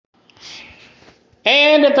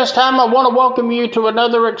And at this time, I want to welcome you to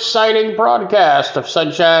another exciting broadcast of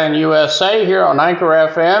Sunshine USA here on Anchor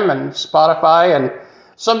FM and Spotify and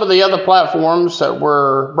some of the other platforms that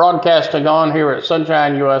we're broadcasting on here at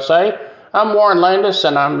Sunshine USA. I'm Warren Landis,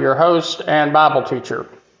 and I'm your host and Bible teacher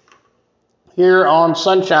here on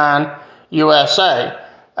Sunshine USA.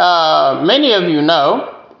 Many of you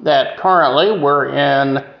know that currently we're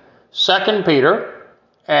in 2 Peter,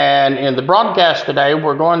 and in the broadcast today,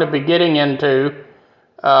 we're going to be getting into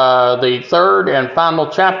the third and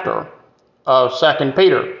final chapter of 2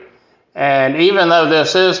 Peter. And even though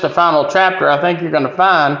this is the final chapter, I think you're going to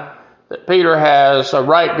find that Peter has a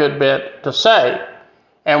right good bit to say.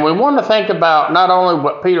 And we want to think about not only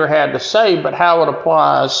what Peter had to say, but how it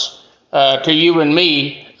applies to you and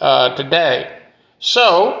me today.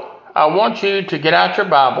 So I want you to get out your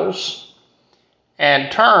Bibles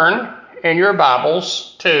and turn in your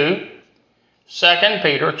Bibles to 2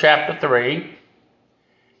 Peter chapter 3.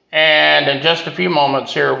 And in just a few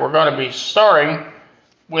moments here, we're going to be starting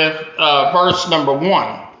with verse number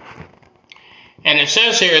 1. And it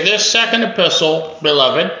says here, "This second epistle,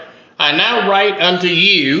 beloved, I now write unto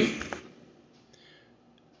you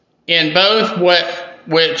in both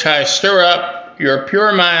which I stir up your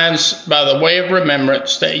pure minds by the way of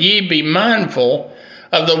remembrance, that ye be mindful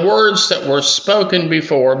of the words that were spoken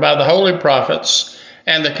before by the holy prophets,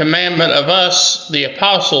 and the commandment of us, the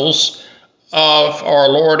apostles of our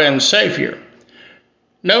Lord and Savior.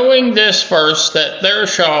 Knowing this first, that there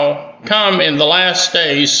shall come in the last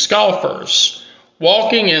days scoffers,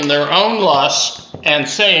 walking in their own lusts, and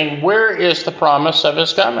saying, Where is the promise of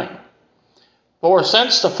his coming? For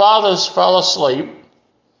since the fathers fell asleep,"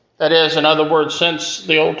 that is, in other words, since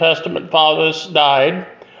the Old Testament fathers died,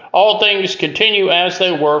 "all things continue as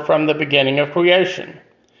they were from the beginning of creation.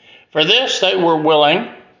 For this they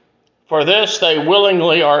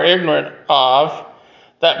willingly are ignorant of,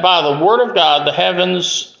 that by the word of God the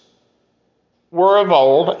heavens were of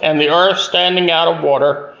old, and the earth standing out of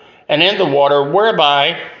water, and in the water,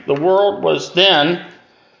 whereby the world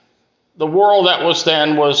that was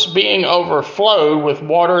then was being overflowed with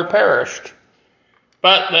water, perished.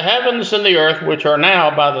 But the heavens and the earth, which are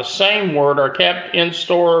now by the same word, are kept in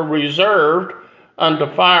store, reserved unto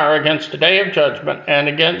fire against the day of judgment, and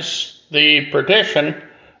against the perdition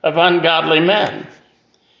of ungodly men."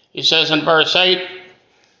 He says in verse 8,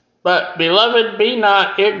 "But, beloved, be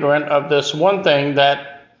not ignorant of this one thing,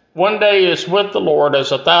 that one day is with the Lord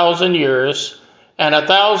as 1,000 years, and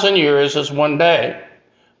 1,000 years as one day.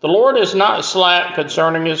 The Lord is not slack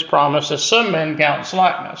concerning his promise, as some men count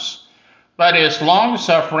slackness, but is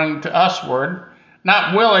longsuffering to usward,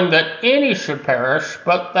 not willing that any should perish,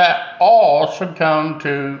 but that all should come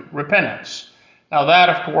to repentance." Now that,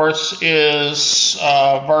 of course, is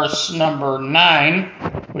verse number 9,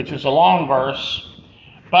 which is a long verse.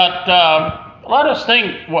 But let us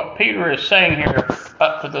think what Peter is saying here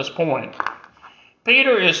up to this point.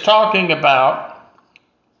 Peter is talking about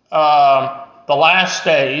the last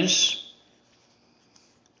days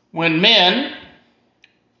when men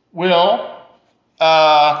will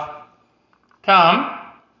come,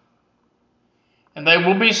 and they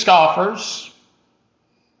will be scoffers.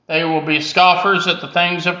 They will be scoffers at the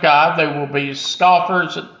things of God. They will be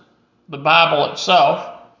scoffers at the Bible itself.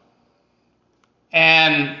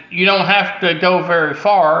 And you don't have to go very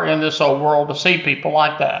far in this old world to see people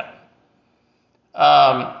like that.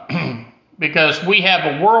 Because we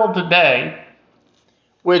have a world today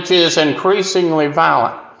which is increasingly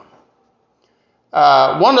violent.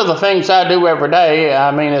 One of the things I do every day,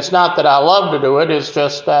 I mean, it's not that I love to do it, it's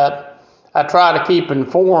just that I try to keep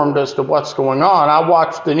informed as to what's going on. I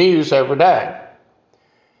watch the news every day.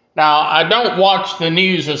 Now, I don't watch the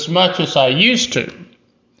news as much as I used to,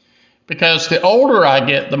 because the older I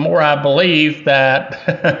get, the more I believe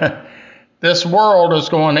that this world is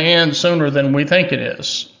going to end sooner than we think it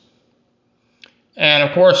is. And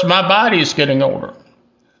of course, my body's getting older.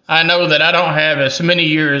 I know that I don't have as many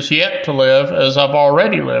years yet to live as I've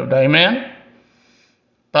already lived. Amen?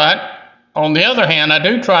 But on the other hand, I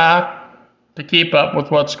do try to keep up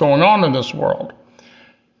with what's going on in this world.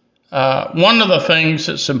 One of the things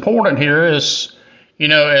that's important here is,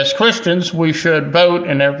 as Christians, we should vote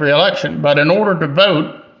in every election. But in order to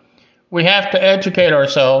vote, we have to educate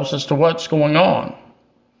ourselves as to what's going on.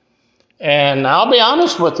 And I'll be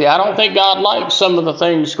honest with you, I don't think God likes some of the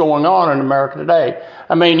things going on in America today.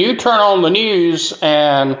 I mean, you turn on the news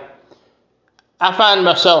and I find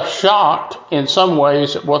myself shocked in some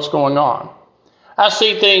ways at what's going on. I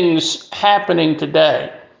see things happening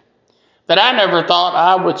today that I never thought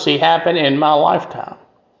I would see happen in my lifetime.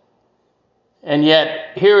 And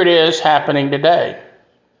yet, here it is happening today.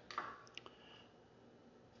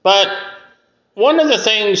 But one of the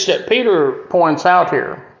things that Peter points out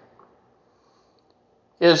here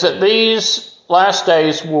is that these last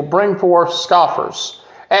days will bring forth scoffers.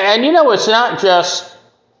 And it's not just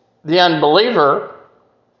the unbeliever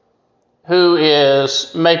who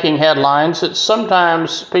is making headlines. It's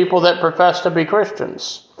sometimes people that profess to be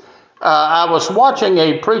Christians. I was watching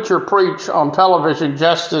a preacher preach on television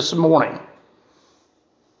just this morning,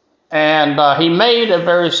 and he made a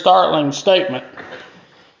very startling statement.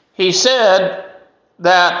 He said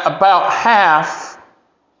that about half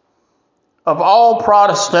of all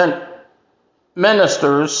Protestant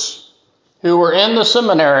ministers who were in the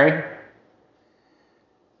seminary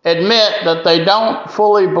admit that they don't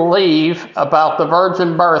fully believe about the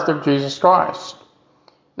virgin birth of Jesus Christ.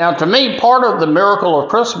 Now, to me, part of the miracle of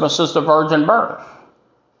Christmas is the virgin birth.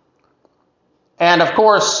 And of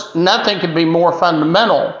course, nothing could be more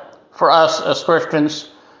fundamental for us as Christians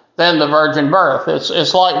than the virgin birth.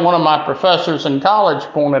 It's like one of my professors in college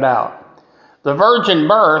pointed out. The virgin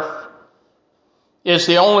birth is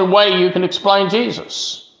the only way you can explain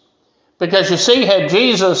Jesus. Because you see, had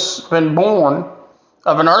Jesus been born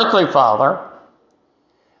of an earthly father,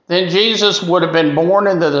 then Jesus would have been born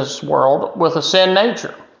into this world with a sin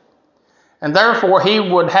nature. And therefore, he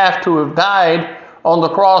would have to have died on the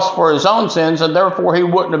cross for his own sins, and therefore he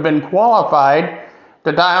wouldn't have been qualified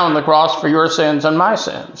to die on the cross for your sins and my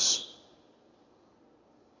sins.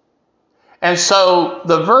 And so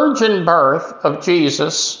the virgin birth of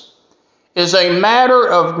Jesus is a matter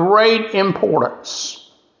of great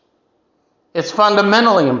importance. It's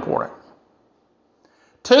fundamentally important.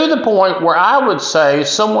 To the point where I would say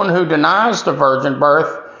someone who denies the virgin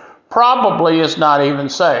birth probably is not even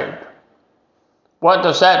saved. What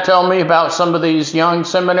does that tell me about some of these young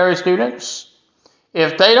seminary students?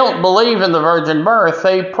 If they don't believe in the virgin birth,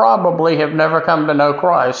 they probably have never come to know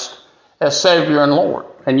Christ as Savior and Lord.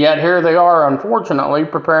 And yet here they are, unfortunately,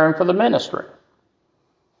 preparing for the ministry.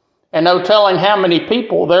 And no telling how many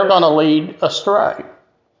people they're going to lead astray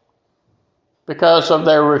because of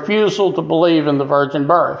their refusal to believe in the virgin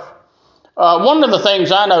birth. One of the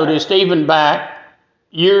things I noticed even back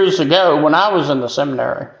years ago when I was in the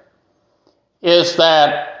seminary is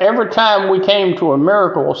that every time we came to a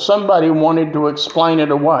miracle, somebody wanted to explain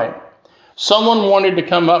it away. Someone wanted to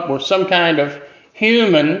come up with some kind of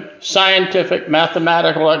human, scientific,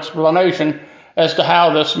 mathematical explanation as to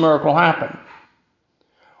how this miracle happened.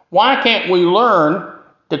 Why can't we learn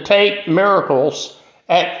to take miracles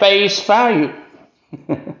at face value?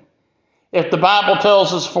 If the Bible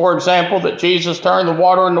tells us, for example, that Jesus turned the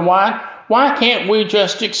water into wine, why can't we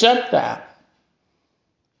just accept that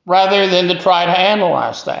rather than to try to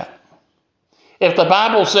analyze that? If the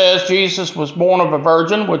Bible says Jesus was born of a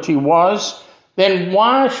virgin, which he was, then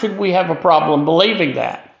why should we have a problem believing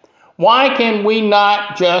that? Why can we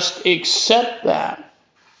not just accept that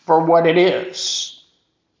for what it is?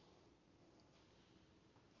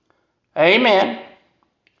 Amen.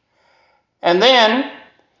 And then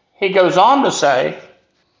he goes on to say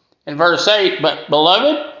in verse 8, "But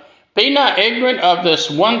beloved, be not ignorant of this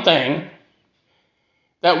one thing,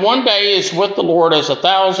 that one day is with the Lord as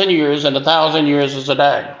 1,000 years, and 1,000 years is a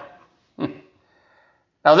day."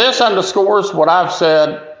 Now this underscores what I've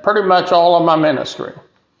said pretty much all of my ministry.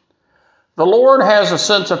 The Lord has a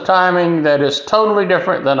sense of timing that is totally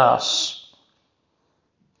different than us.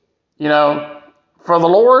 For the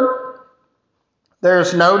Lord,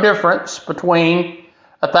 there's no difference between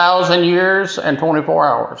 1,000 years and 24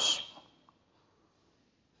 hours.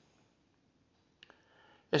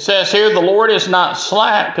 It says here, "The Lord is not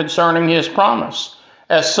slack concerning his promise,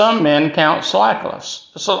 as some men count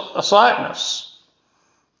slackness.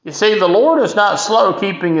 You see, the Lord is not slow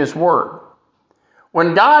keeping his word.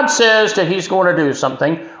 When God says that he's going to do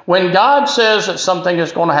something, when God says that something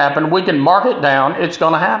is going to happen, we can mark it down, it's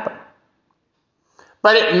going to happen.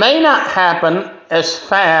 But it may not happen as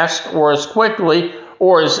fast or as quickly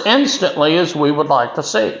or as instantly as we would like to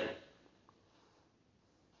see.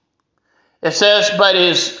 It says, "But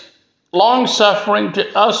is long-suffering to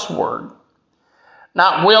usward,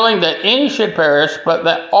 not willing that any should perish, but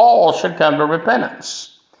that all should come to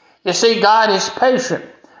repentance." You see, God is patient.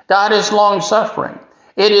 God is long-suffering.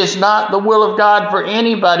 It is not the will of God for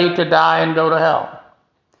anybody to die and go to hell.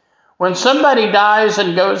 When somebody dies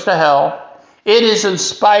and goes to hell, it is in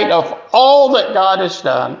spite of all that God has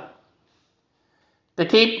done to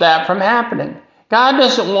keep that from happening. God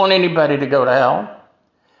doesn't want anybody to go to hell.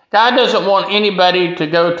 God doesn't want anybody to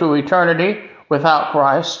go to eternity without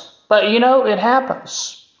Christ. But it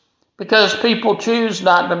happens because people choose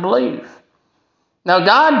not to believe. Now,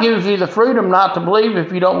 God gives you the freedom not to believe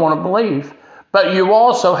if you don't want to believe. But you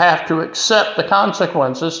also have to accept the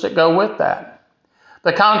consequences that go with that.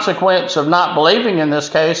 The consequence of not believing in this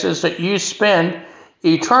case is that you spend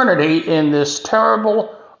eternity in this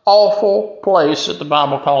terrible, awful place that the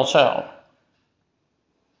Bible calls hell.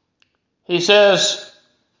 He says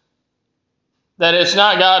that it's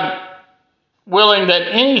not God willing that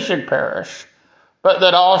any should perish, but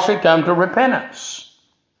that all should come to repentance.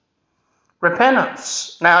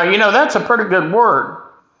 Repentance. Now, that's a pretty good word.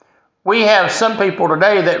 We have some people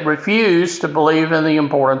today that refuse to believe in the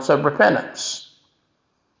importance of repentance.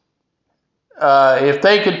 If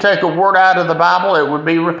they could take a word out of the Bible, it would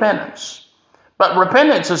be repentance. But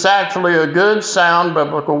repentance is actually a good, sound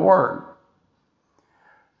biblical word.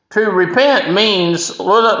 To repent means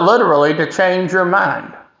literally to change your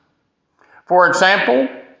mind. For example,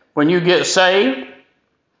 when you get saved,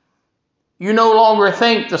 you no longer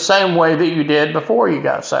think the same way that you did before you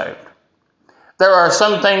got saved. There are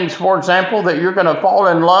some things, for example, that you're going to fall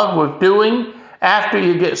in love with doing after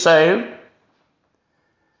you get saved.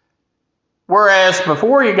 Whereas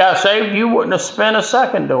before you got saved, you wouldn't have spent a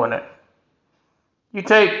second doing it. You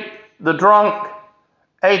take the drunk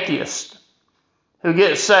atheist who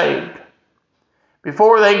gets saved.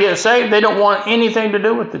 Before they get saved, they don't want anything to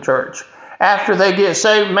do with the church. After they get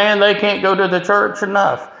saved, man, they can't go to the church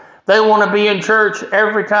enough. They want to be in church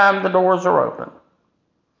every time the doors are open.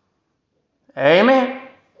 Amen.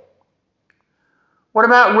 What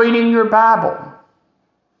about reading your Bible?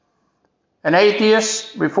 An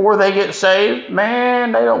atheist, before they get saved,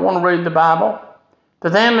 man, they don't want to read the Bible. To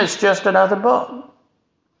them, it's just another book.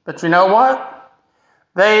 But you know what?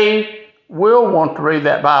 They will want to read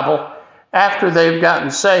that Bible after they've gotten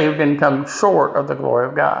saved and come short of the glory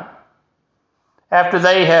of God. After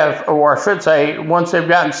they have, or I should say, once they've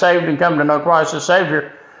gotten saved and come to know Christ as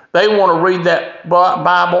Savior, they want to read that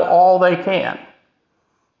Bible all they can.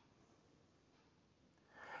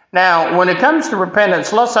 Now, when it comes to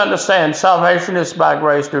repentance, let's understand salvation is by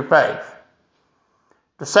grace through faith.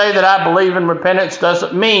 To say that I believe in repentance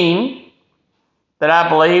doesn't mean that I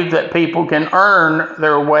believe that people can earn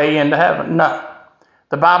their way into heaven. No.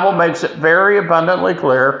 The Bible makes it very abundantly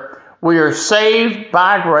clear. We are saved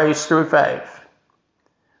by grace through faith.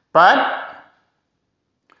 But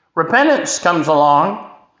repentance comes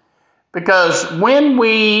along because when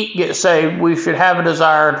we get saved, we should have a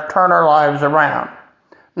desire to turn our lives around.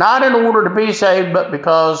 Not in order to be saved, but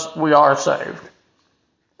because we are saved.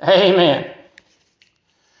 Amen.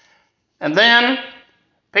 And then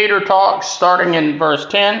Peter talks, starting in verse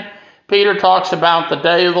 10, Peter talks about the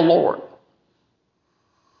day of the Lord.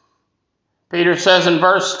 Peter says in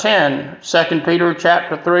verse 10, 2 Peter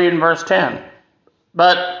chapter 3 and verse 10,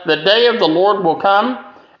 "But the day of the Lord will come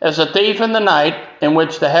as a thief in the night, in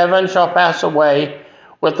which the heavens shall pass away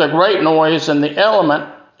with a great noise, and the element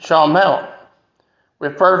shall melt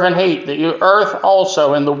with fervent heat. The earth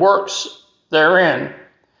also and the works therein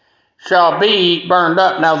shall be burned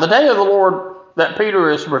up." Now, the day of the Lord that Peter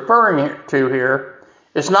is referring to here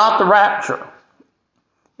is not the rapture.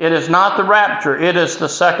 It is not the rapture. It is the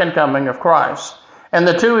second coming of Christ. And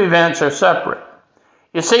the two events are separate.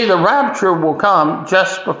 You see, the rapture will come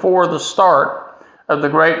just before the start of the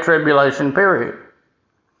Great Tribulation period.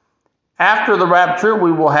 After the rapture,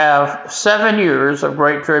 we will have 7 years of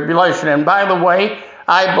Great Tribulation. And by the way,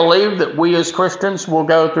 I believe that we as Christians will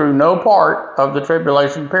go through no part of the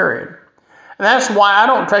tribulation period. And that's why I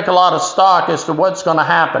don't take a lot of stock as to what's going to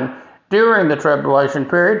happen during the tribulation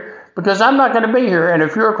period, because I'm not going to be here. And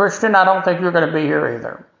if you're a Christian, I don't think you're going to be here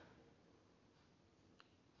either.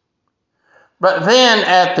 But then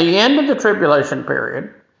at the end of the tribulation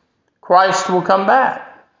period, Christ will come back.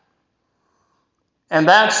 And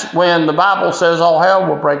that's when the Bible says all hell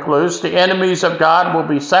will break loose. The enemies of God will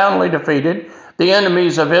be soundly defeated. The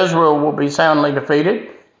enemies of Israel will be soundly defeated.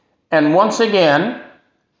 And once again,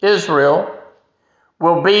 Israel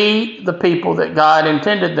will be the people that God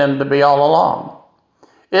intended them to be all along.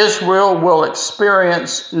 Israel will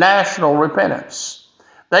experience national repentance.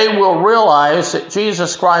 They will realize that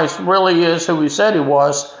Jesus Christ really is who he said he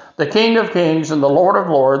was, the King of Kings and the Lord of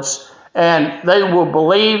Lords, and they will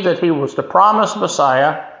believe that he was the promised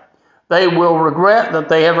Messiah. They will regret that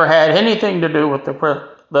they ever had anything to do with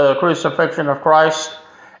the crucifixion of Christ,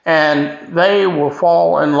 and they will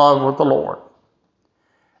fall in love with the Lord.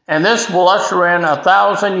 And this will usher in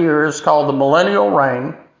 1,000 years called the millennial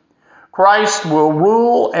reign. Christ will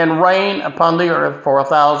rule and reign upon the earth for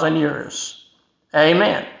 1,000 years.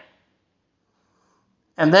 Amen.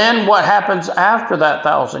 And then what happens after that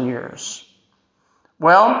 1,000 years?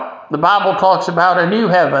 Well, the Bible talks about a new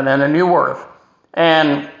heaven and a new earth.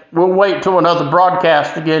 And we'll wait till another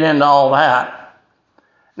broadcast to get into all that.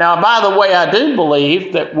 Now, by the way, I do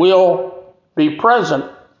believe that we'll be present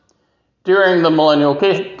during the millennial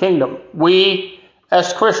kingdom. We,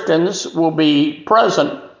 as Christians, will be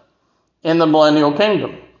present in the millennial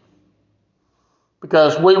kingdom,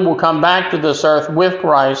 because we will come back to this earth with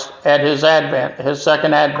Christ at his advent, his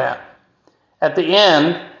second advent, at the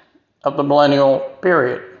end of the millennial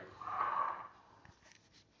period.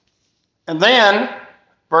 And then,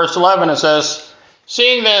 verse 11, it says,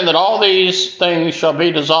 seeing then that all these things shall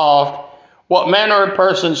be dissolved, what manner of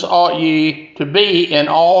persons ought ye to be in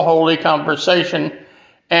all holy conversation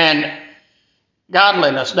and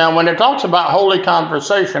godliness? Now, when it talks about holy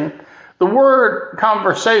conversation, the word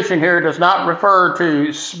conversation here does not refer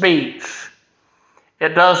to speech. It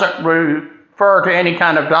doesn't refer to any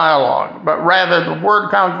kind of dialogue, but rather the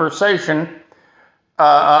word conversation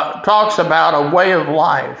talks about a way of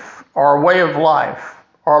life, or a way of life,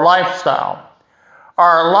 or lifestyle.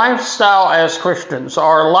 Our lifestyle as Christians,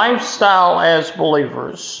 our lifestyle as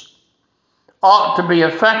believers ought to be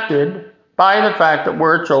affected by the fact that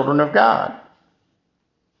we're children of God.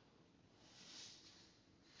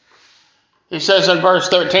 He says in verse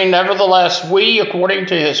 13, nevertheless, we, according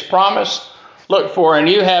to his promise, look for a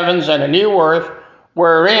new heavens and a new earth,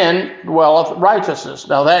 wherein dwelleth righteousness.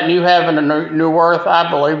 Now that new heaven and new earth, I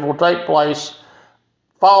believe, will take place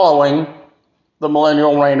following the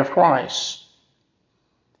millennial reign of Christ.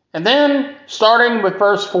 And then, starting with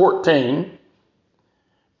verse 14,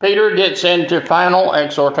 Peter gets into final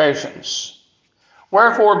exhortations.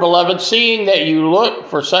 Wherefore, beloved, seeing that you look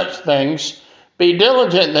for such things, be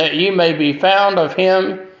diligent that you may be found of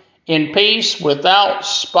him in peace, without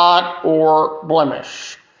spot or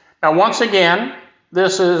blemish. Now, once again,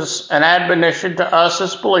 this is an admonition to us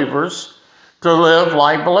as believers to live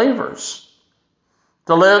like believers,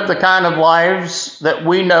 to live the kind of lives that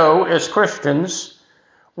we know as Christians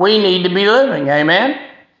we need to be living. Amen?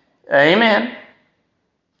 Amen.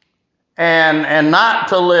 And not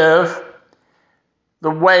to live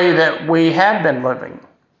the way that we had been living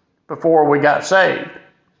before we got saved.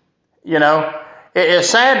 You know, it's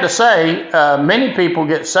sad to say many people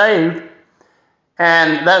get saved,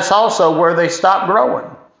 and that's also where they stop growing.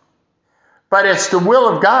 But it's the will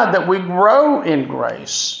of God that we grow in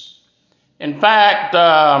grace. In fact,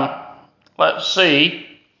 let's see.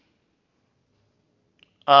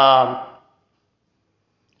 I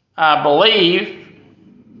believe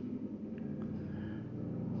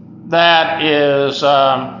that is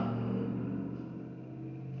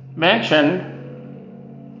mentioned.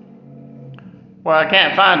 Well, I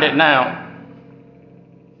can't find it now.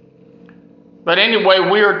 But anyway,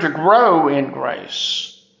 we are to grow in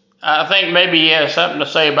grace. I think maybe he has something to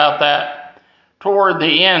say about that toward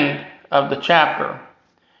the end of the chapter.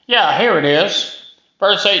 Yeah, here it is.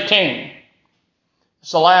 Verse 18.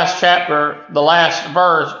 It's the last chapter, the last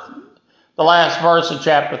verse of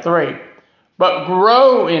chapter 3. But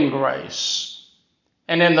grow in grace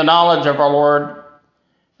and in the knowledge of our Lord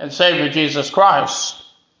and Savior Jesus Christ.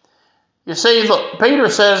 You see, look, Peter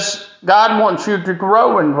says God wants you to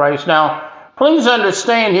grow in grace. Now, please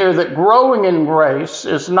understand here that growing in grace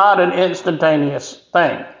is not an instantaneous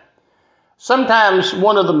thing. Sometimes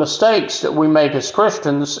one of the mistakes that we make as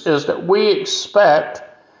Christians is that we expect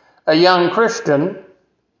a young Christian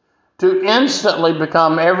to instantly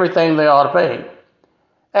become everything they ought to be.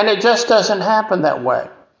 And it just doesn't happen that way.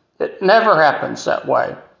 It never happens that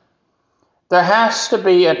way. There has to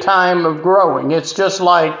be a time of growing. It's just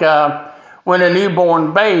like when a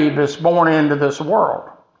newborn babe is born into this world.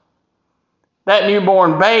 That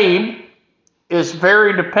newborn babe is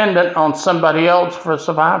very dependent on somebody else for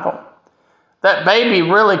survival. That baby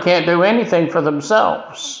really can't do anything for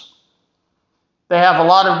themselves. They have a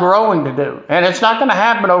lot of growing to do, and it's not going to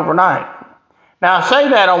happen overnight. Now, I say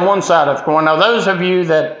that on one side of the coin. Now, those of you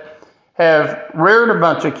that have reared a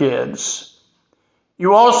bunch of kids,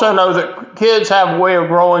 you also know that kids have a way of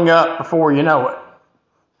growing up before you know it.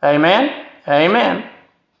 Amen? Amen.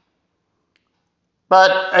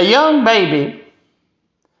 But a young baby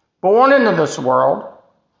born into this world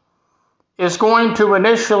is going to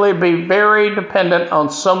initially be very dependent on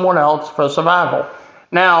someone else for survival.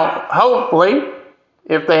 Now, hopefully,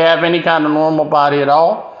 if they have any kind of normal body at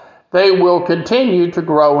all, they will continue to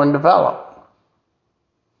grow and develop.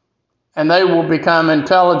 And they will become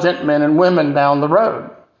intelligent men and women down the road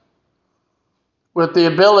with the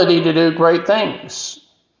ability to do great things.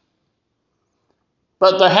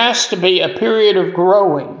 But there has to be a period of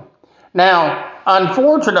growing. Now,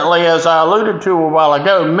 unfortunately, as I alluded to a while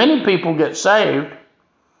ago, many people get saved,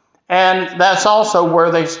 and that's also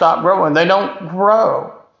where they stop growing. They don't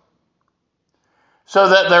grow. So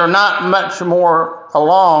that they're not much more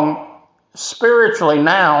along spiritually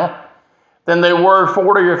now than they were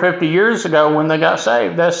 40 or 50 years ago when they got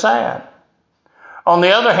saved. That's sad. On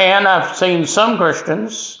the other hand, I've seen some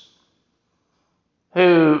Christians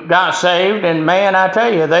who got saved, and man, I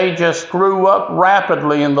tell you, they just grew up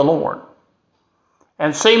rapidly in the Lord.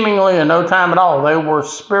 And seemingly in no time at all, they were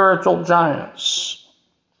spiritual giants.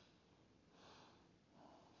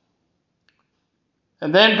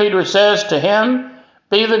 And then Peter says, to him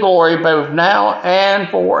be the glory both now and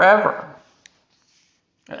forever.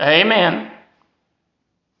 Amen.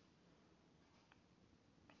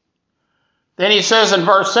 Then he says in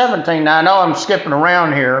verse 17, now I know I'm skipping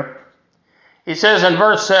around here. He says in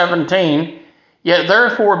verse 17, yet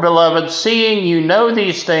therefore, beloved, seeing you know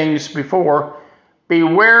these things before,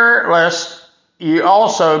 beware lest you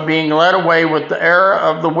also, being led away with the error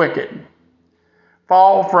of the wicked,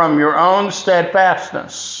 fall from your own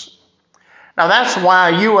steadfastness. Now that's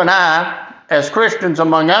why you and I, as Christians,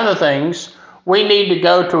 among other things, we need to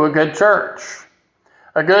go to a good church.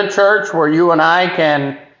 A good church where you and I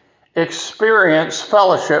can experience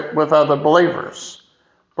fellowship with other believers.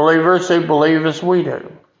 Believers who believe as we do.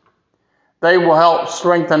 They will help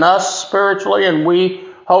strengthen us spiritually, and we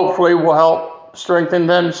hopefully will help strengthen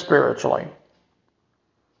them spiritually.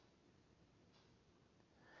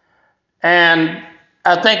 And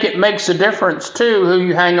I think it makes a difference, too, who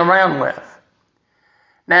you hang around with.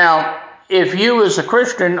 Now, if you as a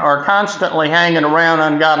Christian are constantly hanging around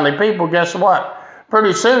ungodly people, guess what?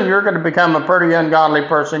 Pretty soon you're going to become a pretty ungodly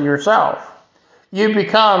person yourself. You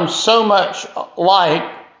become so much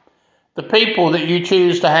like the people that you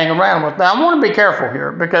choose to hang around with. Now, I want to be careful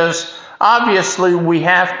here because obviously we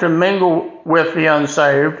have to mingle with the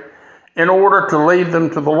unsaved in order to lead them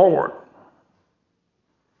to the Lord.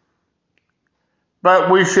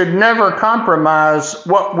 But we should never compromise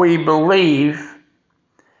what we believe,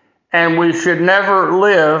 and we should never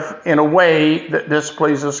live in a way that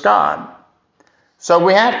displeases God. So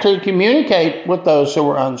we have to communicate with those who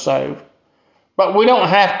are unsaved, but we don't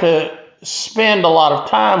have to spend a lot of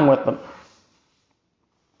time with them.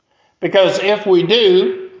 Because if we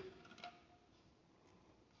do,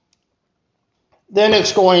 then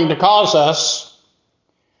it's going to cause us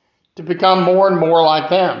to become more and more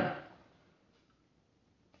like them.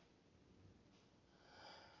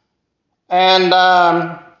 And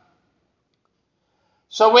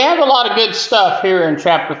so we have a lot of good stuff here in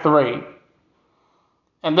chapter 3.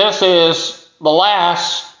 And this is the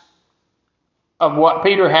last of what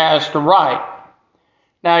Peter has to write.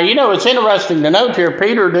 Now, you know, it's interesting to note here,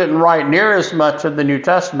 Peter didn't write near as much of the New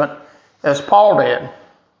Testament as Paul did.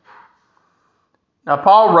 Now,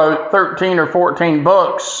 Paul wrote 13 or 14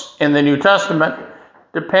 books in the New Testament,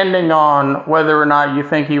 depending on whether or not you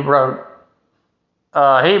think he wrote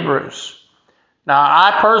Hebrews. Now,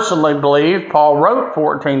 I personally believe Paul wrote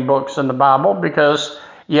 14 books in the Bible because,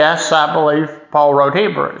 yes, I believe Paul wrote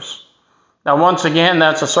Hebrews. Now, once again,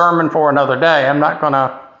 that's a sermon for another day. I'm not going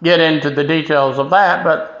to get into the details of that,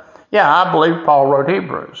 but, yeah, I believe Paul wrote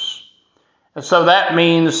Hebrews. And so that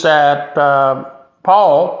means that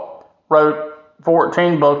Paul wrote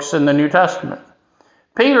 14 books in the New Testament.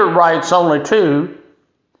 Peter writes only 2,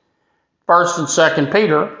 1st and 2nd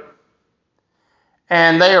Peter,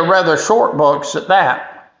 and they are rather short books at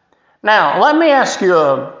that. Now, let me ask you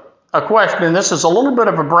a question. This is a little bit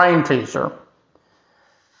of a brain teaser.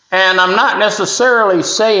 And I'm not necessarily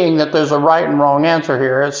saying that there's a right and wrong answer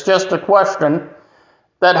here. It's just a question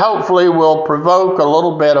that hopefully will provoke a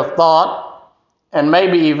little bit of thought and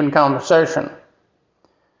maybe even conversation.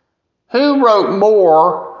 Who wrote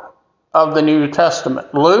more of the New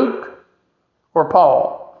Testament, Luke or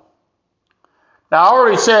Paul? Now, I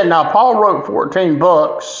already said, Paul wrote 14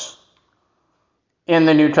 books in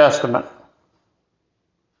the New Testament.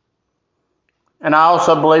 And I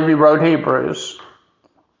also believe he wrote Hebrews.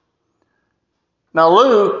 Now,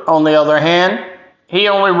 Luke, on the other hand, he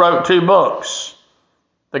only wrote 2 books,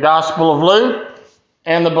 the Gospel of Luke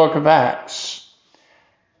and the book of Acts.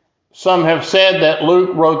 Some have said that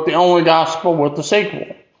Luke wrote the only gospel with the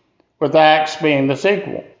sequel, with Acts being the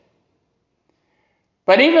sequel.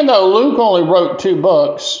 But even though Luke only wrote 2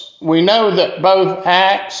 books, we know that both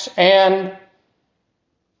Acts and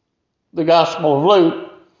the Gospel of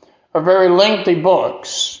Luke are very lengthy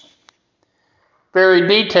books, very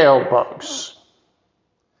detailed books.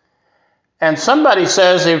 And somebody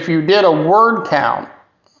says if you did a word count,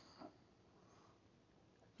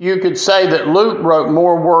 you could say that Luke wrote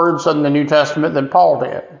more words in the New Testament than Paul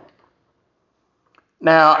did.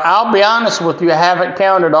 Now, I'll be honest with you, I haven't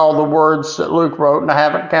counted all the words that Luke wrote, and I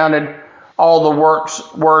haven't counted all the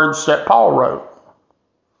words that Paul wrote.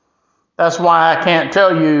 That's why I can't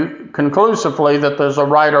tell you conclusively that there's a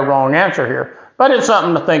right or wrong answer here. But it's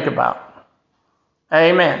something to think about.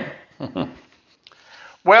 Amen.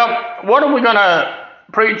 Well, what are we going to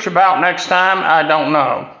preach about next time? I don't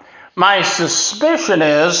know. My suspicion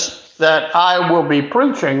is that I will be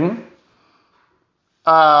preaching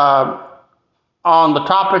on the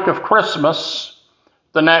topic of Christmas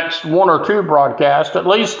the next one or two broadcasts, at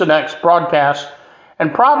least the next broadcast,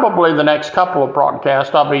 and probably the next couple of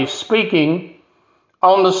broadcasts. I'll be speaking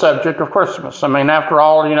on the subject of Christmas. I mean, after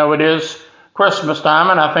all, it is Christmas time,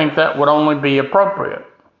 and I think that would only be appropriate.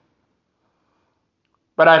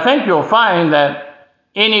 But I think you'll find that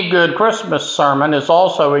any good Christmas sermon is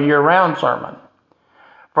also a year-round sermon.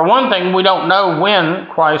 For one thing, we don't know when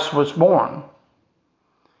Christ was born.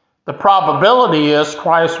 The probability is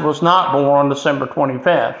Christ was not born on December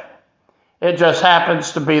 25th. It just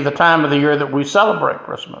happens to be the time of the year that we celebrate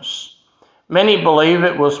Christmas. Many believe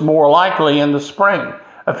it was more likely in the spring.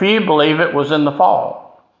 A few believe it was in the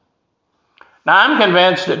fall. Now, I'm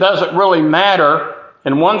convinced it doesn't really matter,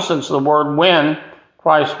 in one sense of the word, when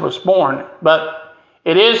Christ was born, but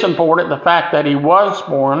it is important the fact that he was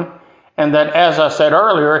born, and that, as I said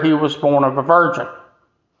earlier, he was born of a virgin.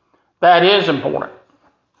 That is important.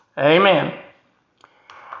 Amen.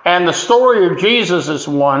 And the story of Jesus is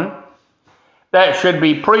one that should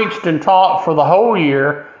be preached and taught for the whole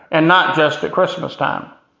year and not just at Christmas time.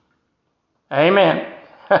 Amen.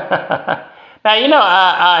 Now,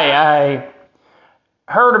 I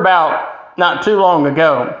heard about, not too long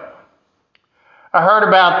ago, I heard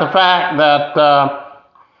about the fact that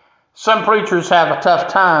some preachers have a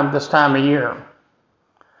tough time this time of year.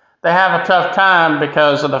 They have a tough time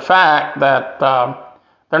because of the fact that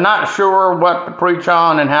they're not sure what to preach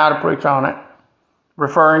on and how to preach on it,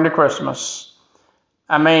 referring to Christmas.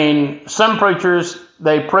 I mean, some preachers,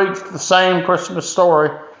 they preach the same Christmas story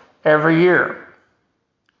every year.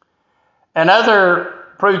 And other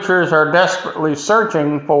preachers are desperately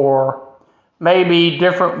searching for maybe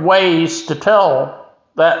different ways to tell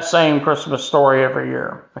that same Christmas story every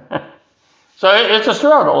year. So it's a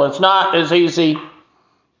struggle. It's not as easy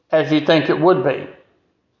as you think it would be.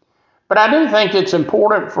 But I do think it's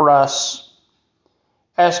important for us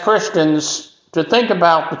as Christians to think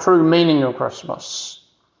about the true meaning of Christmas.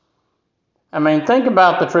 I mean, think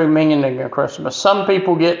about the true meaning of Christmas. Some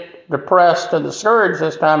people get depressed and discouraged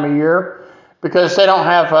this time of year because they don't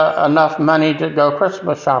have enough money to go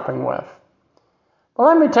Christmas shopping with. Well,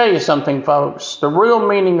 let me tell you something, folks. The real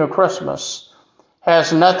meaning of Christmas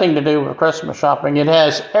has nothing to do with Christmas shopping. It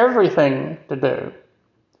has everything to do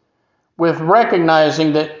with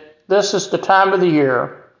recognizing that this is the time of the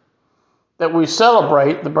year that we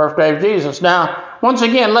celebrate the birthday of Jesus. Now, once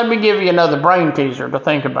again, let me give you another brain teaser to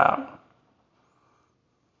think about.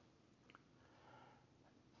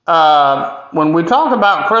 When we talk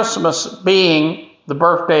about Christmas being the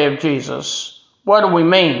birthday of Jesus, what do we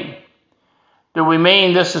mean? Do we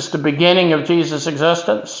mean this is the beginning of Jesus'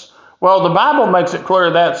 existence? Well, the Bible makes it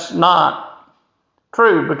clear that's not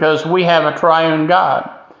true because we have a triune God.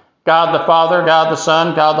 God the Father, God the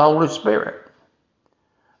Son, God the Holy Spirit.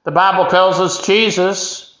 The Bible tells us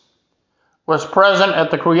Jesus was present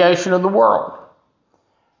at the creation of the world.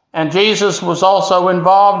 And Jesus was also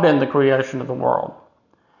involved in the creation of the world.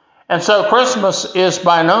 And so Christmas is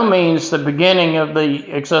by no means the beginning of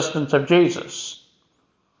the existence of Jesus.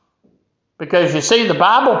 Because you see, the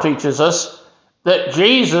Bible teaches us that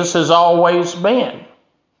Jesus has always been.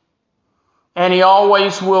 And he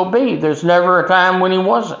always will be. There's never a time when he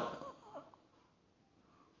wasn't.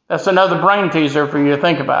 That's another brain teaser for you to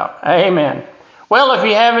think about. Amen. Well, if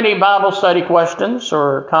you have any Bible study questions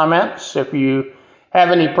or comments, if you have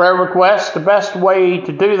any prayer requests, the best way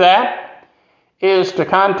to do that is to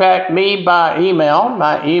contact me by email.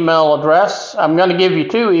 My email address, I'm going to give you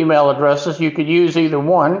two email addresses. You could use either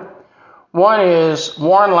one. One is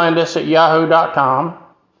warrenlandis@yahoo.com.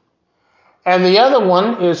 And the other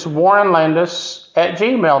one is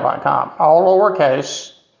warrenlandis@gmail.com, all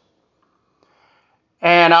lowercase.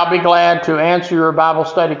 And I'll be glad to answer your Bible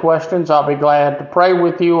study questions. I'll be glad to pray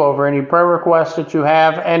with you over any prayer requests that you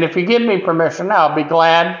have. And if you give me permission, I'll be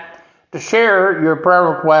glad to share your prayer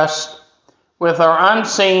request with our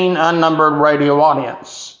unseen, unnumbered radio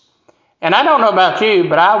audience. And I don't know about you,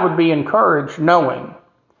 but I would be encouraged knowing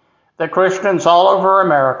that Christians all over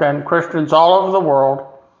America and Christians all over the world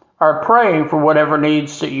are praying for whatever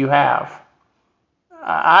needs that you have.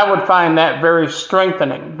 I would find that very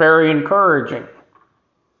strengthening, very encouraging.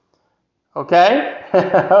 Okay?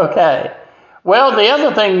 Okay. Well, the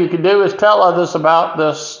other thing you could do is tell others about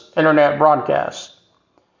this internet broadcast.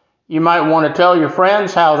 You might want to tell your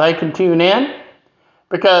friends how they can tune in.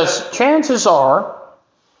 Because chances are,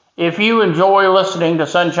 if you enjoy listening to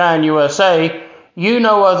Sunshine USA, you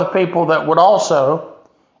know other people that would also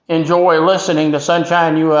enjoy listening to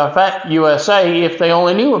Sunshine USA if they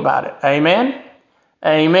only knew about it. Amen?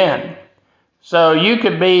 Amen. So you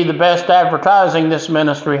could be the best advertising this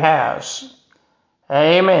ministry has.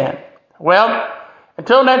 Amen. Well,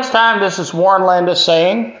 until next time, this is Warren Landis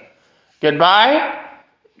saying goodbye.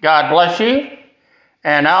 God bless you.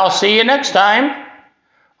 And I'll see you next time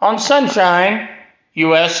on Sunshine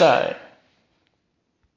USA.